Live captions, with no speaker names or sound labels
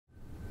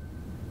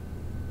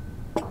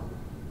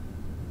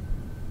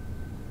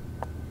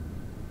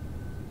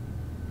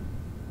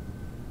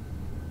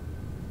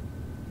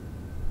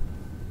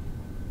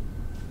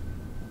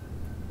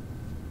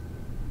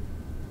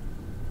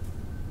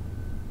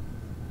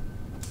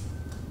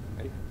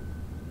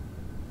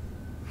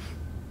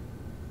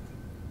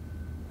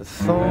The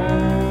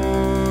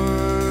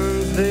thorns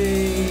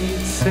they'd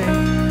sing,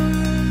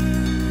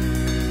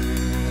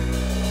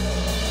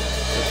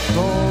 the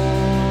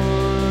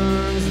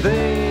thorns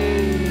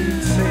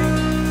they'd sing,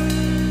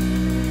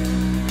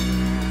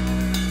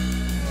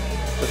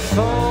 the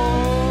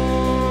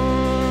thorns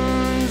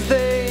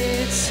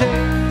they'd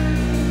sing.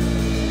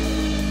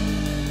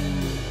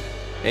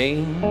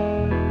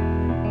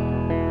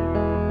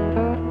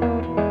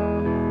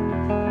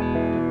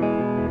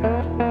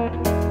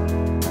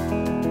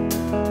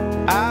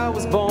 I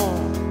was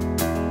born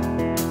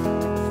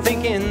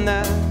thinking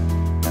that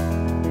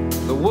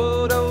the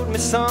world owed me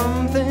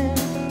something.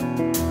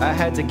 I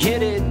had to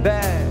get it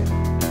back,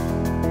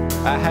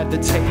 I had to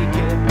take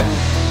it back.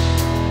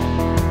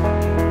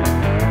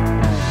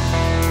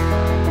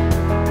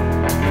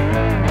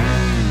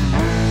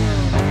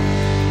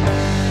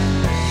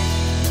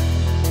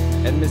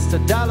 And Mr.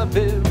 Dollar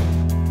Bill,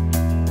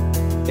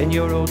 in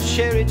your old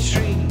cherry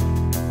tree,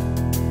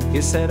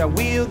 you said I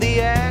wield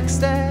the axe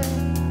that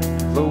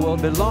the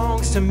world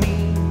belongs to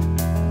me,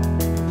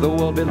 the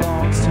world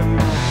belongs to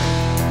me.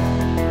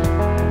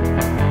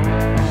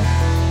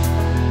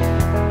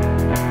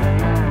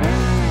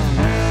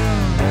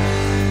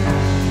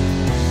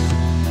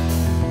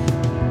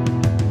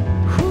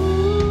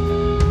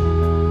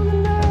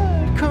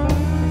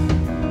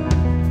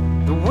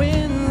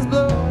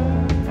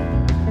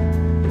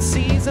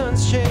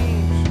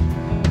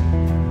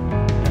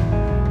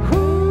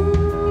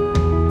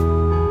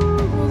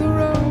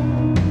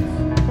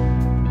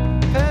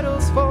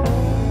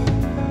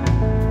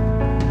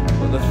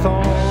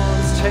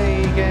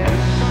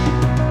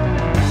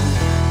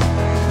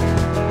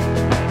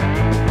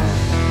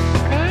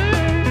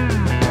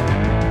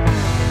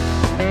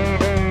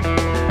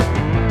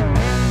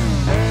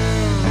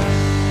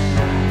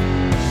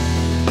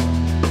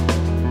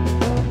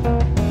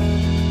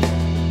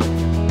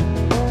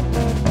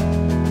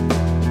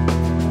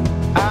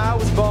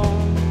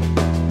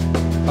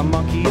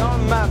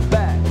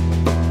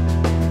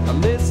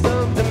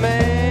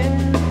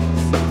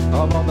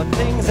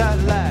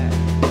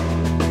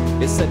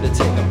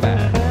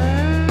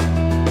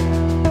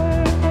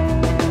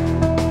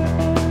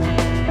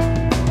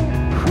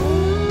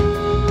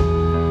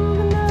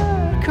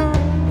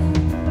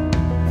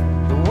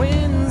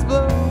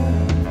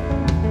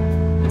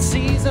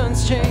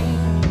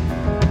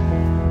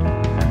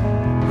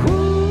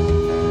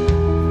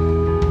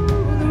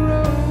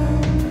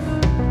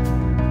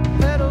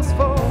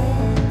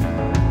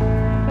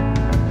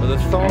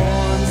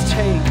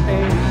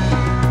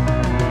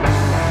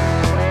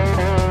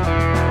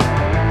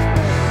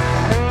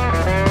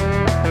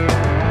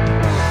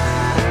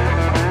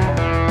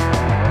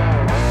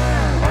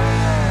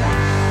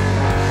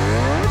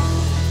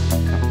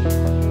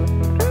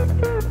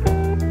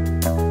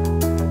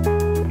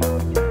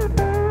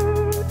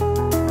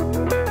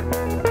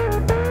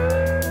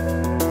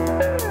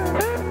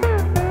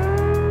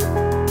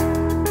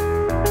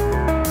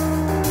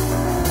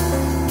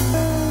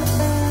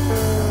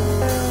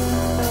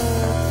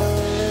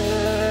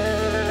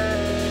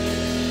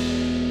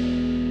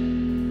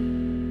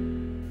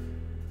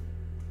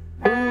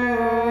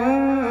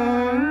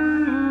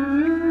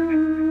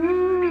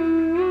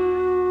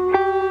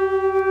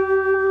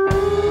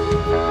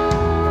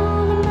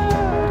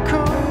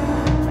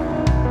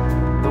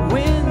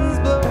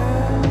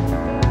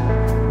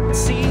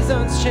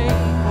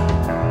 Change.